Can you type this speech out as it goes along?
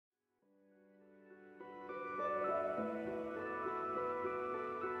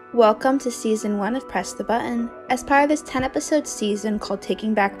Welcome to Season 1 of Press the Button. As part of this 10-episode season called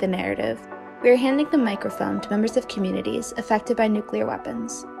Taking Back the Narrative, we are handing the microphone to members of communities affected by nuclear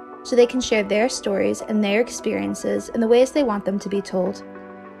weapons, so they can share their stories and their experiences in the ways they want them to be told.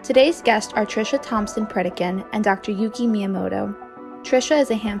 Today's guests are Trisha Thompson Pritikin and Dr. Yuki Miyamoto. Trisha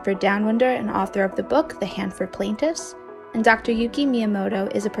is a Hanford Downwinder and author of the book The Hanford Plaintiffs, and Dr. Yuki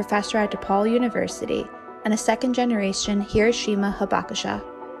Miyamoto is a professor at DePaul University and a second-generation Hiroshima Hibakusha.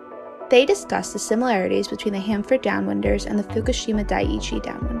 They discuss the similarities between the Hanford Downwinders and the Fukushima Daiichi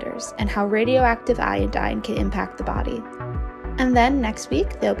Downwinders and how radioactive iodine can impact the body. And then next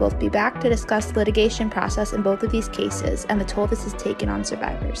week, they'll both be back to discuss the litigation process in both of these cases and the toll this has taken on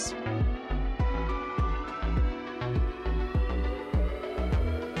survivors.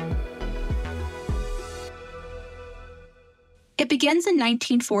 It begins in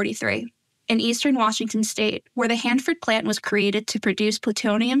 1943. In eastern Washington state, where the Hanford plant was created to produce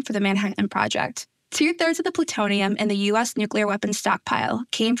plutonium for the Manhattan Project. 2/3 of the plutonium in the U.S. nuclear weapons stockpile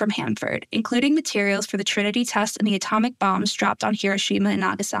came from Hanford, including materials for the Trinity test and the atomic bombs dropped on Hiroshima and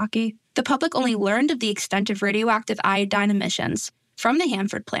Nagasaki. The public only learned of the extent of radioactive iodine emissions from the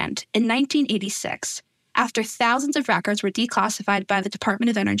Hanford plant in 1986, after thousands of records were declassified by the Department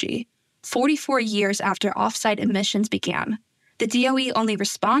of Energy, 44 years after off-site emissions began. The DOE only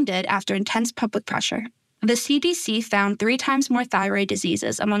responded after intense public pressure. The CDC found 3 times more thyroid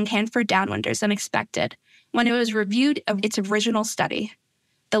diseases among Hanford Downwinders than expected when it was reviewed of its original study.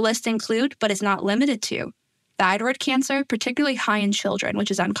 The list include, but is not limited to, thyroid cancer, particularly high in children,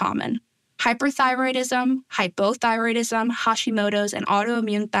 which is uncommon, hyperthyroidism, hypothyroidism, Hashimoto's, and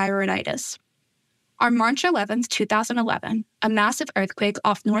autoimmune thyroiditis. On March 11, 2011, a massive earthquake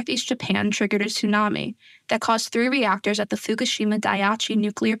off northeast Japan triggered a tsunami that caused 3 reactors at the Fukushima Daiichi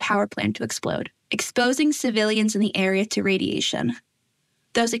nuclear power plant to explode, exposing civilians in the area to radiation.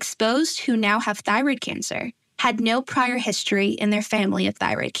 Those exposed who now have thyroid cancer had no prior history in their family of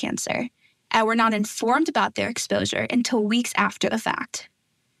thyroid cancer and were not informed about their exposure until weeks after the fact.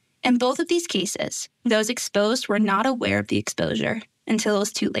 In both of these cases, those exposed were not aware of the exposure until it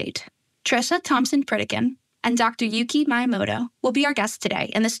was too late. Trisha Thompson Pritikin and Dr. Yuki Miyamoto will be our guests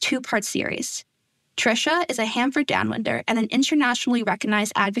today in this 2-part series. Trisha is a Hanford Downwinder and an internationally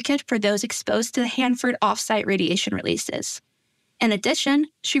recognized advocate for those exposed to the Hanford off-site radiation releases. In addition,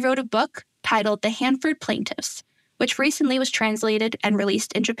 she wrote a book titled The Hanford Plaintiffs, which recently was translated and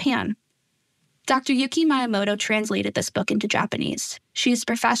released in Japan. Dr. Yuki Miyamoto translated this book into Japanese. She is a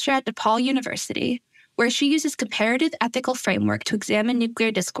professor at DePaul University, where she uses comparative ethical framework to examine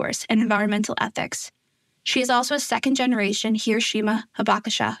nuclear discourse and environmental ethics. She is also a second-generation Hiroshima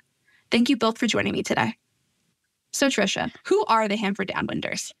Hibakusha. Thank you both for joining me today. So Trisha, who are the Hanford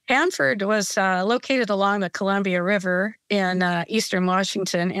Downwinders? Hanford was located along the Columbia River in eastern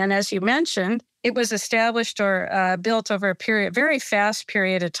Washington, and as you mentioned, it was established or built over a very fast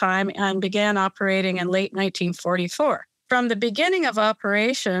period of time and began operating in late 1944. From the beginning of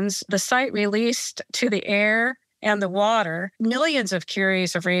operations, the site released to the air and the water millions of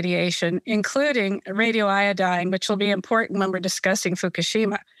curies of radiation, including radioiodine, which will be important when we're discussing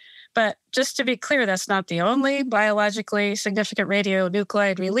Fukushima. But just to be clear, that's not the only biologically significant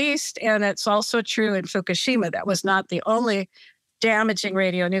radionuclide released, and it's also true in Fukushima. That was not the only damaging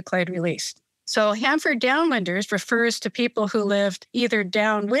radionuclide released. So Hanford Downwinders refers to people who lived either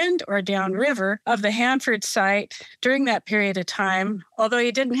downwind or downriver of the Hanford site during that period of time, although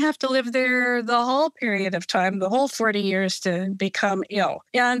you didn't have to live there the whole period of time, the whole 40 years to become ill.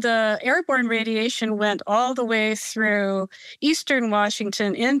 And the airborne radiation went all the way through eastern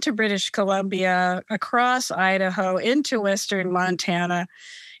Washington into British Columbia, across Idaho, into western Montana,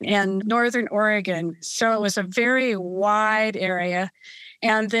 and northern Oregon. So it was a very wide area.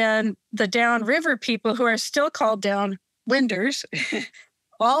 And then the downriver people, who are still called downwinders,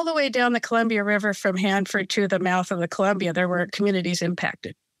 all the way down the Columbia River from Hanford to the mouth of the Columbia, there were communities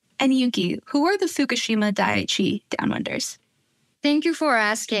impacted. And Yuki, who are the Fukushima Daiichi Downwinders? Thank you for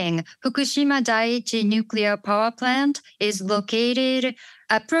asking. Fukushima Daiichi nuclear power plant is located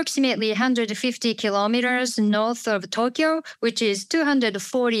approximately 150 kilometers north of Tokyo, which is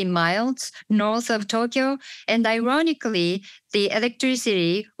 240 miles north of Tokyo. And ironically, the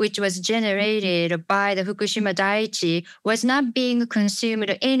electricity which was generated by the Fukushima Daiichi was not being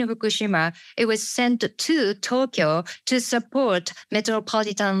consumed in Fukushima. It was sent to Tokyo to support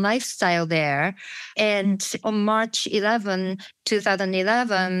metropolitan lifestyle there. And on March 11,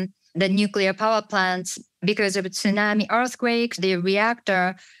 2011, the nuclear power plants, because of tsunami earthquake, the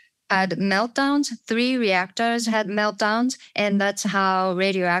reactor had meltdowns. 3 reactors had meltdowns, and that's how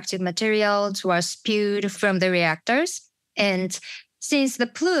radioactive materials were spewed from the reactors. And Since the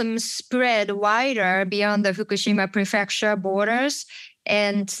plume spread wider beyond the Fukushima prefecture borders,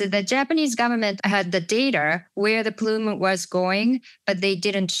 and the Japanese government had the data where the plume was going, but they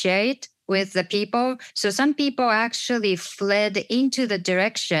didn't share it with the people. So some people actually fled into the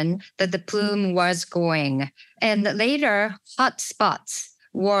direction that the plume was going. And later, hot spots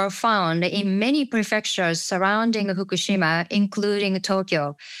were found in many prefectures surrounding Fukushima, including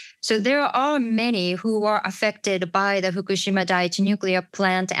Tokyo. So there are many who were affected by the Fukushima Daiichi nuclear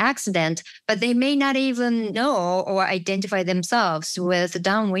plant accident, but they may not even know or identify themselves with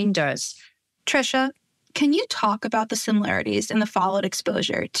downwinders. Trisha, can you talk about the similarities in the followed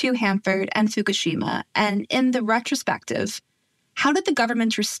exposure to Hanford and Fukushima? And in the retrospective, how did the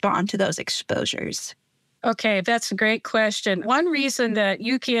government respond to those exposures? Okay, that's a great question. One reason that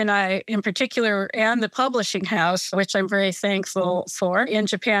Yuki and I, in particular, and the publishing house, which I'm very thankful for in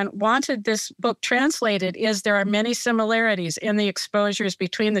Japan, wanted this book translated is there are many similarities in the exposures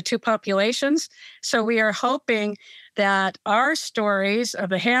between the two populations. So we are hoping that our stories of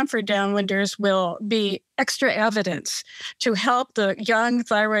the Hanford Downwinders will be extra evidence to help the young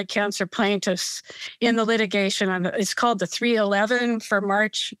thyroid cancer plaintiffs in the litigation. It's called the 311 for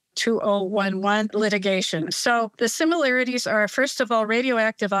March 2011 litigation. So the similarities are, first of all,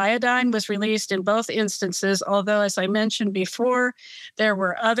 radioactive iodine was released in both instances, although, as I mentioned before, there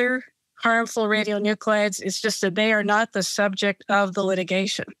were other harmful radionuclides. It's just that they are not the subject of the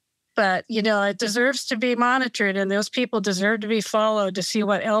litigation. But, it deserves to be monitored, and those people deserve to be followed to see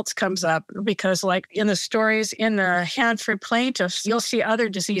what else comes up. Because like in the stories in the Hanford Plaintiffs, you'll see other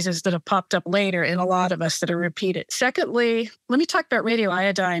diseases that have popped up later in a lot of us that are repeated. Secondly, let me talk about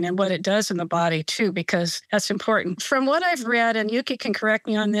radioiodine and what it does in the body too, because that's important. From what I've read, and Yuki can correct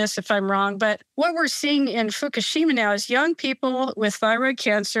me on this if I'm wrong, but what we're seeing in Fukushima now is young people with thyroid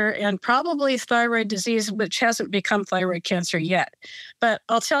cancer and probably thyroid disease, which hasn't become thyroid cancer yet. But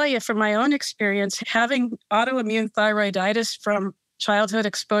I'll tell you from my own experience, having autoimmune thyroiditis from childhood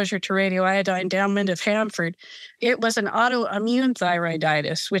exposure to radioiodine downwind of Hanford, it was an autoimmune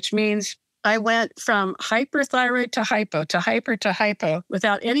thyroiditis, which means I went from hyperthyroid to hypo, to hyper to hypo,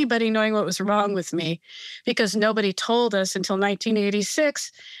 without anybody knowing what was wrong with me, because nobody told us until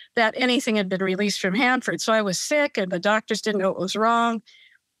 1986 that anything had been released from Hanford. So I was sick and the doctors didn't know what was wrong.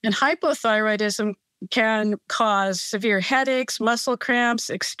 And hypothyroidism can cause severe headaches, muscle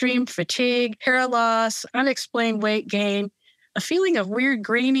cramps, extreme fatigue, hair loss, unexplained weight gain, a feeling of weird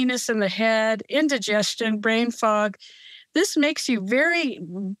graininess in the head, indigestion, brain fog. This makes you very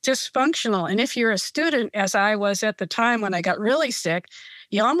dysfunctional. And if you're a student, as I was at the time when I got really sick,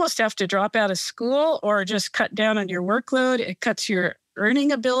 you almost have to drop out of school or just cut down on your workload. It cuts your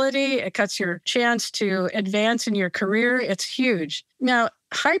earning ability. It cuts your chance to advance in your career. It's huge. Now,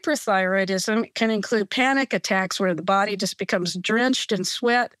 hyperthyroidism can include panic attacks where the body just becomes drenched in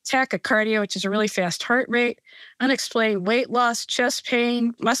sweat, tachycardia, which is a really fast heart rate, unexplained weight loss, chest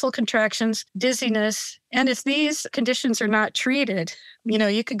pain, muscle contractions, dizziness. And if these conditions are not treated,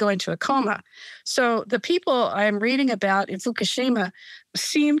 you could go into a coma. So the people I'm reading about in Fukushima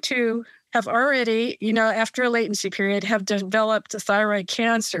seem to have already, after a latency period, have developed thyroid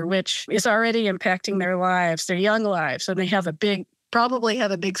cancer, which is already impacting their lives, their young lives. And they probably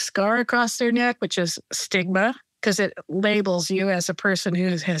have a big scar across their neck, which is stigma, because it labels you as a person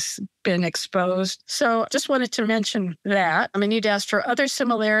who has been exposed. So just wanted to mention that. You'd asked for other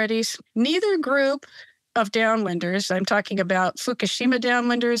similarities. Neither group of downwinders, I'm talking about Fukushima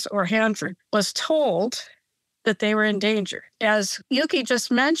downwinders or Hanford, was told that they were in danger. As Yuki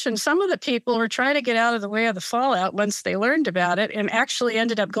just mentioned, some of the people were trying to get out of the way of the fallout once they learned about it and actually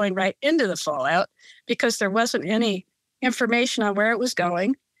ended up going right into the fallout because there wasn't any information on where it was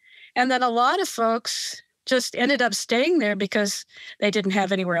going. And then a lot of folks just ended up staying there because they didn't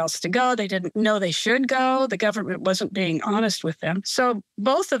have anywhere else to go. They didn't know they should go. The government wasn't being honest with them. So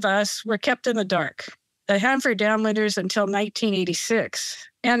both of us were kept in the dark. The Hanford Downwinders until 1986.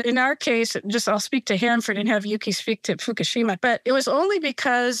 And in our case, I'll speak to Hanford and have Yuki speak to Fukushima, but it was only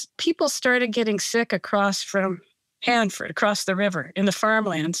because people started getting sick across from Hanford, across the river in the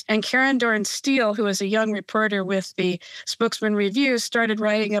farmlands. And Karen Dorn Steele, who was a young reporter with the Spokesman Review, started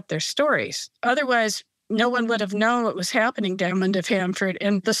writing up their stories. Otherwise, no one would have known what was happening downwind of Hanford.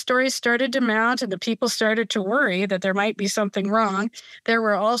 And the stories started to mount and the people started to worry that there might be something wrong. There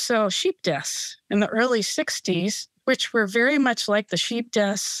were also sheep deaths in the early 60s, which were very much like the sheep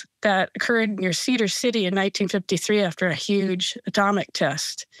deaths that occurred near Cedar City in 1953 after a huge atomic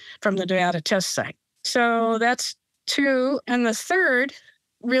test from the Nevada test site. So that's two. And the third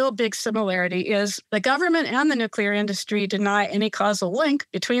real big similarity is the government and the nuclear industry deny any causal link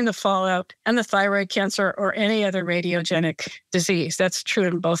between the fallout and the thyroid cancer or any other radiogenic disease. That's true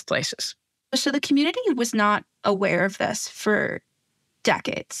in both places. So the community was not aware of this for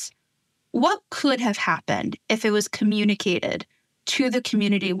decades. What could have happened if it was communicated to the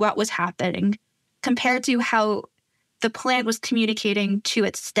community what was happening compared to how the plant was communicating to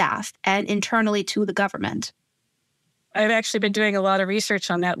its staff and internally to the government? I've actually been doing a lot of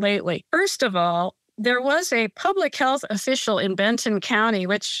research on that lately. First of all, there was a public health official in Benton County,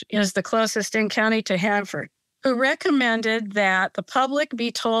 which is the closest in-county to Hanford, who recommended that the public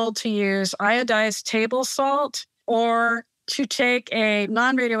be told to use iodized table salt or to take a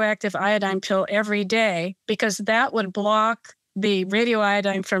non-radioactive iodine pill every day because that would block the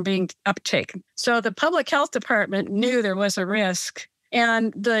radioiodine from being uptaken. So the public health department knew there was a risk.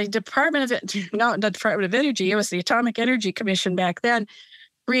 And the Department of Energy, it was the Atomic Energy Commission back then,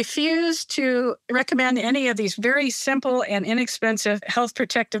 refused to recommend any of these very simple and inexpensive health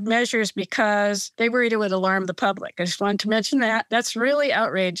protective measures because they worried it would alarm the public. I just wanted to mention that. That's really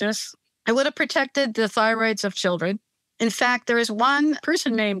outrageous. It would have protected the thyroids of children. In fact, there is one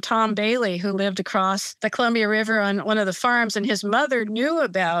person named Tom Bailey who lived across the Columbia River on one of the farms, and his mother knew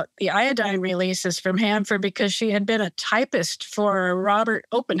about the iodine releases from Hanford because she had been a typist for Robert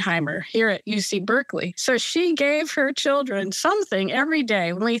Oppenheimer here at UC Berkeley. So she gave her children something every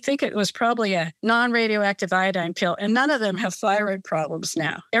day. We think it was probably a non-radioactive iodine pill, and none of them have thyroid problems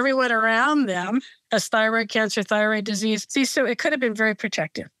now. Everyone around them has thyroid cancer, thyroid disease. See, so it could have been very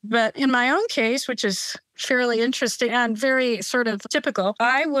protective. But in my own case, which is fairly interesting and very sort of typical,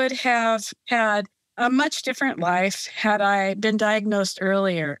 I would have had a much different life had I been diagnosed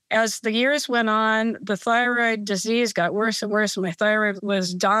earlier. As the years went on, the thyroid disease got worse and worse. My thyroid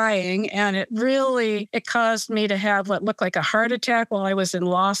was dying, and it caused me to have what looked like a heart attack while I was in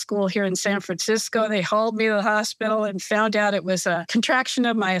law school here in San Francisco. They hauled me to the hospital and found out it was a contraction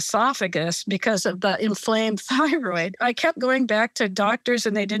of my esophagus because of the inflamed thyroid. I kept going back to doctors,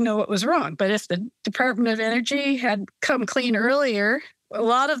 and they didn't know what was wrong. But if the Department of Energy had come clean earlier, a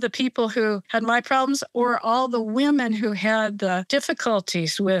lot of the people who had my problems, or all the women who had the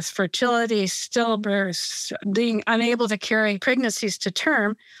difficulties with fertility, stillbirths, being unable to carry pregnancies to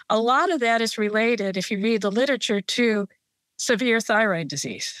term, a lot of that is related, if you read the literature, to severe thyroid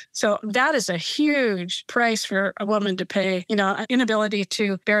disease. So that is a huge price for a woman to pay, inability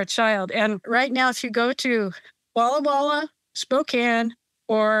to bear a child. And right now, if you go to Walla Walla, Spokane,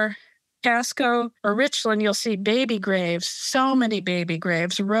 or Pasco or Richland, you'll see baby graves, so many baby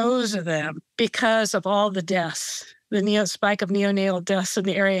graves, rows of them, because of all the deaths, the spike of neonatal deaths in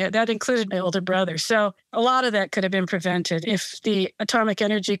the area. That included my older brother. So a lot of that could have been prevented if the Atomic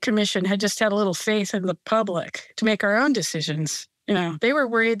Energy Commission had just had a little faith in the public to make our own decisions. They were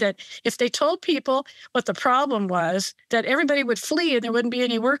worried that if they told people what the problem was, that everybody would flee and there wouldn't be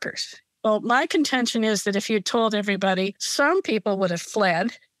any workers. Well, my contention is that if you told everybody, some people would have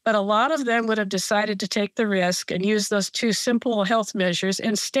fled, but a lot of them would have decided to take the risk and use those two simple health measures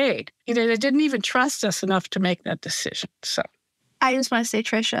and stayed. They didn't even trust us enough to make that decision. So I just want to say,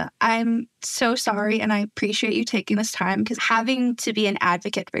 Trisha, I'm so sorry, and I appreciate you taking this time, because having to be an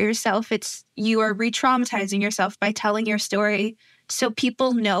advocate for yourself, you are re-traumatizing yourself by telling your story so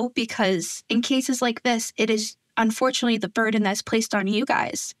people know, because in cases like this, it is unfortunately the burden that's placed on you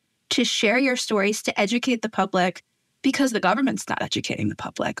guys to share your stories, to educate the public, because the government's not educating the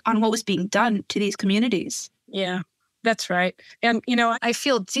public on what was being done to these communities. Yeah, that's right. And, I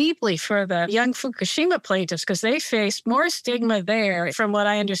feel deeply for the young Fukushima plaintiffs because they faced more stigma there, from what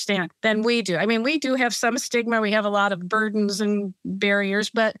I understand, than we do. I mean, we do have some stigma. We have a lot of burdens and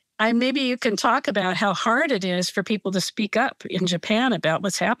barriers, but maybe you can talk about how hard it is for people to speak up in Japan about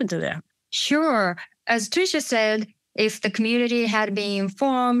what's happened to them. Sure. As Trisha said, if the community had been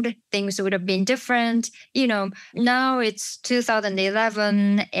informed, things would have been different. Now it's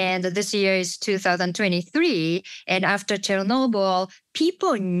 2011 and this year is 2023. And after Chernobyl,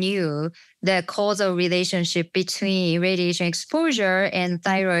 people knew the causal relationship between radiation exposure and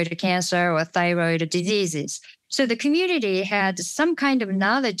thyroid cancer or thyroid diseases. So the community had some kind of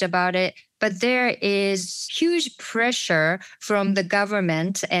knowledge about it, but there is huge pressure from the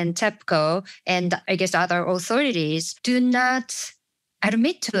government and TEPCO and I guess other authorities do not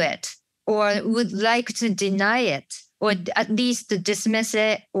admit to it or would like to deny it or at least dismiss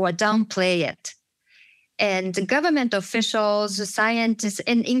it or downplay it. And government officials, scientists,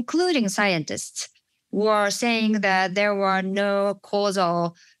 and including scientists, were saying that there were no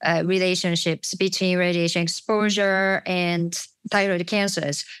causal relationships between radiation exposure and thyroid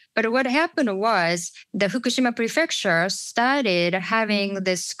cancers. But what happened was the Fukushima prefecture started having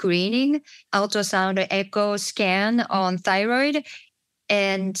this screening, ultrasound echo scan on thyroid.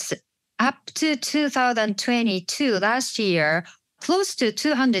 And up to 2022, last year, close to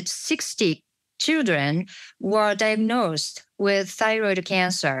 260 children were diagnosed with thyroid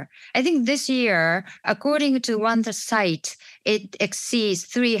cancer. I think this year, according to one site, it exceeds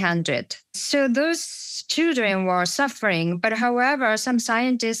 300. So those children were suffering. But however, some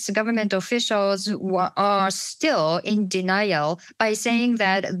scientists, government officials are still in denial by saying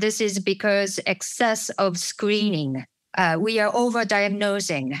that this is because excess of screening. We are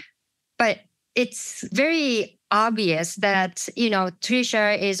overdiagnosing. But it's very obvious that,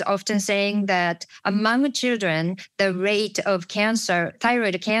 Trisha is often saying that among children, the rate of cancer,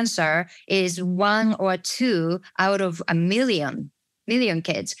 thyroid cancer, is 1 or 2 out of a million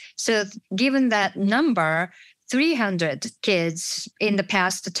kids. So given that number, 300 kids in the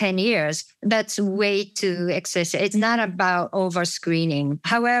past 10 years, that's way too excessive. It's not about over-screening.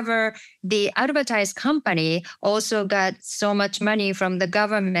 However, the advertised company also got so much money from the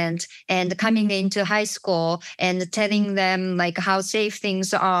government and coming into high school and telling them like how safe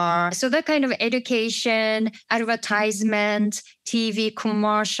things are. So that kind of education, advertisement, TV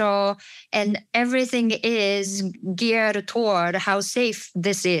commercial, and everything is geared toward how safe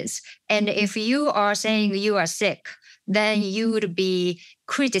this is. And if you are saying you are sick, then you would be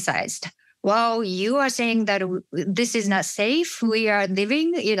criticized. Well, you are saying that this is not safe. We are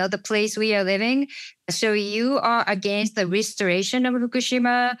living, the place we are living. So you are against the restoration of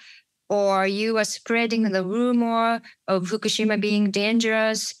Fukushima, or you are spreading the rumor of Fukushima being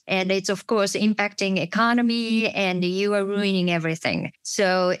dangerous, and it's, of course, impacting economy, and you are ruining everything.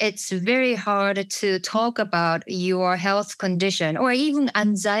 So it's very hard to talk about your health condition or even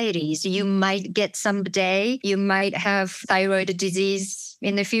anxieties you might get someday. You might have thyroid disease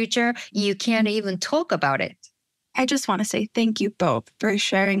in the future. You can't even talk about it. I just want to say thank you both for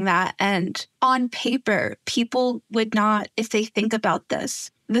sharing that. And on paper, people would not, if they think about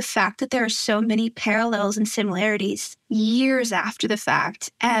this, the fact that there are so many parallels and similarities years after the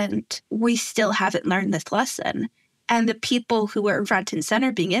fact, and we still haven't learned this lesson. And the people who are front and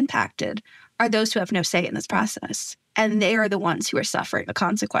center being impacted are those who have no say in this process. And they are the ones who are suffering the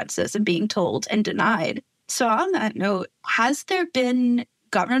consequences and being told and denied. So on that note, has there been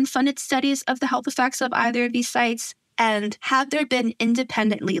government-funded studies of the health effects of either of these sites? And have there been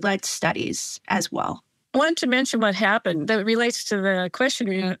independently led studies as well? I want to mention what happened that relates to the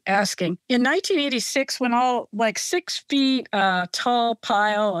question you're asking. In 1986, when all 6 feet tall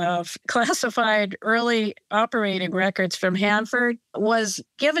pile of classified early operating records from Hanford was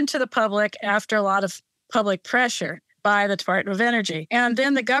given to the public after a lot of public pressure by the Department of Energy. And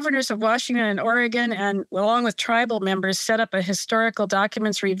then the governors of Washington and Oregon, and along with tribal members, set up a historical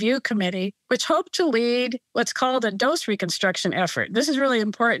documents review committee, which hoped to lead what's called a dose reconstruction effort. This is really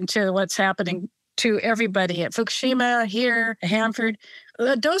important to what's happening to everybody at Fukushima, here, Hanford.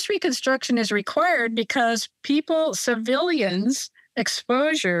 The dose reconstruction is required because civilians'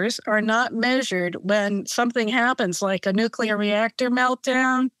 exposures are not measured when something happens, like a nuclear reactor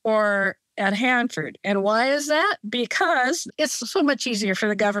meltdown or at Hanford. And why is that? Because it's so much easier for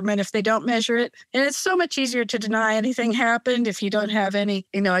the government if they don't measure it. And it's so much easier to deny anything happened if you don't have any,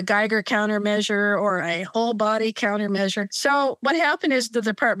 a Geiger countermeasure or a whole body countermeasure. So what happened is the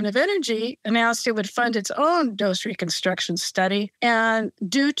Department of Energy announced it would fund its own dose reconstruction study. And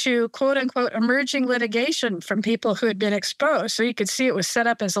due to quote unquote emerging litigation from people who had been exposed, so you could see it was set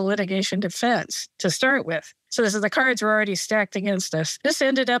up as a litigation defense to start with. So the cards were already stacked against us. This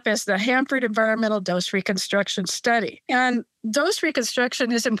ended up as the Hanford Environmental Dose Reconstruction Study. And dose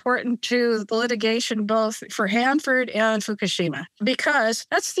reconstruction is important to the litigation both for Hanford and Fukushima, because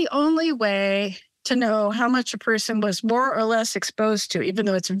that's the only way to know how much a person was more or less exposed to, even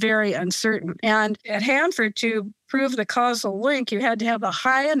though it's very uncertain. And at Hanford, to prove the causal link, you had to have a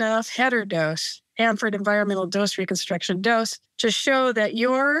high enough header dose, Hanford Environmental Dose Reconstruction dose, to show that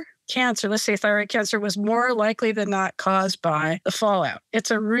your cancer, let's say thyroid cancer, was more likely than not caused by the fallout.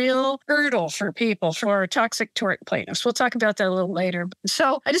 It's a real hurdle for people, for toxic tort plaintiffs. We'll talk about that a little later.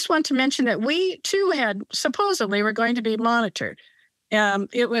 So I just want to mention that we too supposedly were going to be monitored.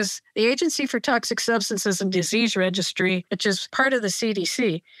 It was the Agency for Toxic Substances and Disease Registry, which is part of the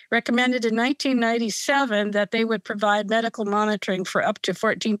CDC, recommended in 1997 that they would provide medical monitoring for up to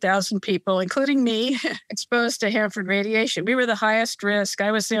 14,000 people, including me, exposed to Hanford radiation. We were the highest risk.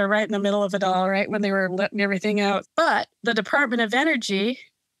 I was there right in the middle of it all, right when they were letting everything out. But the Department of Energy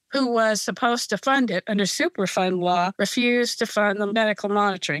who was supposed to fund it under Superfund law, refused to fund the medical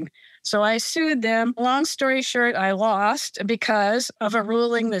monitoring. So I sued them. Long story short, I lost because of a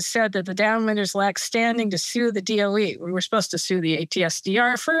ruling that said that the Downwinders lacked standing to sue the DOE. We were supposed to sue the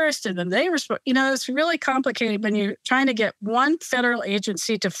ATSDR first, and then they were supposed, it's really complicated when you're trying to get one federal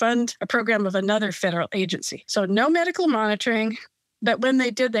agency to fund a program of another federal agency. So no medical monitoring. But when they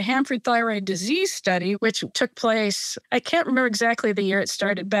did the Hanford thyroid disease study, which took place, I can't remember exactly the year it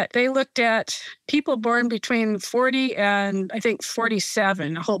started, but they looked at people born between 40 and I think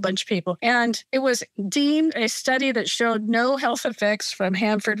 47, a whole bunch of people. And it was deemed a study that showed no health effects from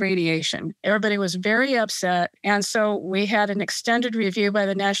Hanford radiation. Everybody was very upset. And so we had an extended review by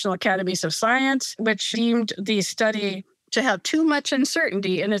the National Academies of Science, which deemed the study to have too much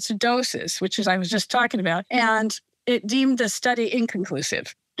uncertainty in its doses, which is I was just talking about. And it deemed the study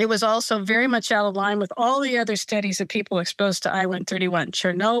inconclusive. It was also very much out of line with all the other studies of people exposed to I-131.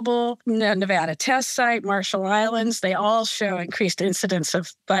 Chernobyl, Nevada test site, Marshall Islands, they all show increased incidence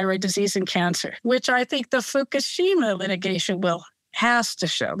of thyroid disease and cancer, which I think the Fukushima litigation has to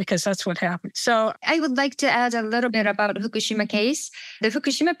show because that's what happened. So I would like to add a little bit about the Fukushima case. The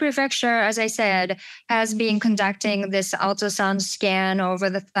Fukushima prefecture, as I said, has been conducting this ultrasound scan over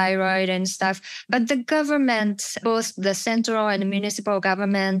the thyroid and stuff. But the government, both the central and municipal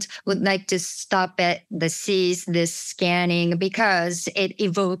government, would like to stop it, cease this scanning because it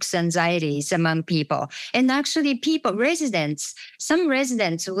evokes anxieties among people. And actually some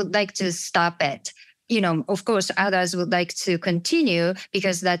residents would like to stop it. Of course, others would like to continue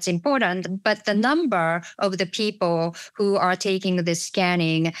because that's important. But the number of the people who are taking the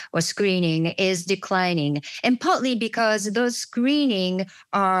scanning or screening is declining. And partly because those screening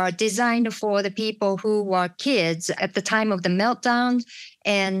are designed for the people who were kids at the time of the meltdown.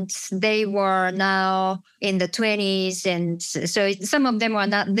 And they were now in the 20s. And so some of them are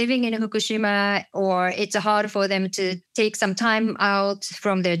not living in Fukushima, or it's hard for them to take some time out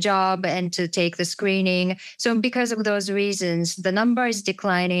from their job and to take the screening. So because of those reasons, the number is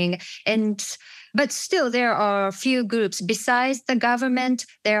declining. But still, there are a few groups. Besides the government,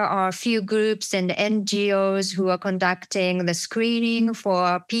 there are a few groups and NGOs who are conducting the screening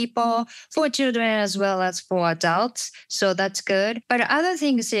for people, for children as well as for adults. So that's good. But other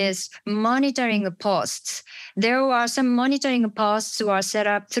things is monitoring posts. There are some monitoring posts who are set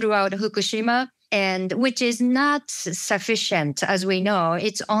up throughout Fukushima, and which is not sufficient, as we know.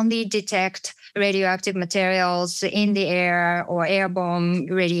 It's only detect radioactive materials in the air or airborne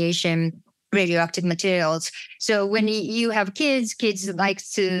radioactive materials. So when you have kids like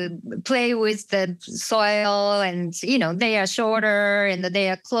to play with the soil and, they are shorter and they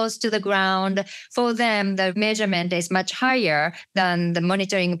are close to the ground. For them, the measurement is much higher than the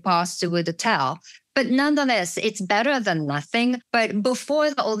monitoring post would tell. But nonetheless, it's better than nothing. But before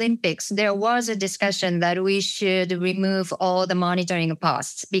the Olympics, there was a discussion that we should remove all the monitoring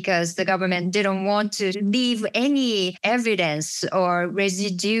posts because the government didn't want to leave any evidence or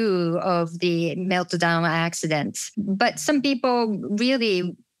residue of the meltdown accidents. But some people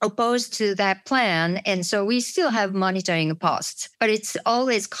really opposed to that plan. And so we still have monitoring posts. But it's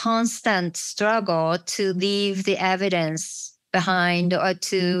always constant struggle to leave the evidence behind or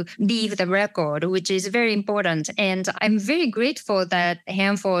to leave the record, which is very important. And I'm very grateful that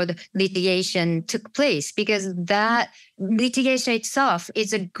Hanford litigation took place because that litigation itself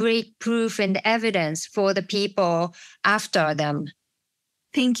is a great proof and evidence for the people after them.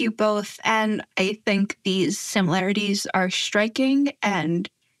 Thank you both. And I think these similarities are striking and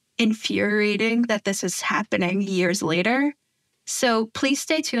infuriating that this is happening years later. So please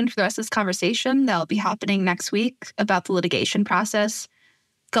stay tuned for the rest of this conversation that'll be happening next week about the litigation process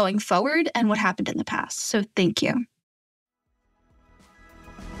going forward and what happened in the past. So thank you.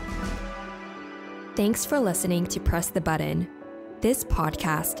 Thanks for listening to Press the Button. This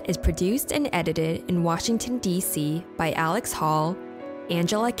podcast is produced and edited in Washington, D.C. by Alex Hall,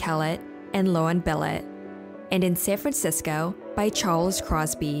 Angela Kellett, and Loan Billett, and in San Francisco by Charles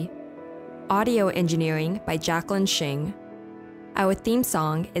Crosby. Audio engineering by Jacqueline Shing. Our theme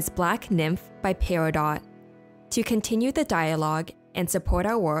song is Black Nymph by Peridot. To continue the dialogue and support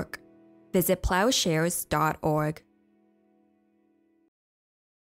our work, visit plowshares.org.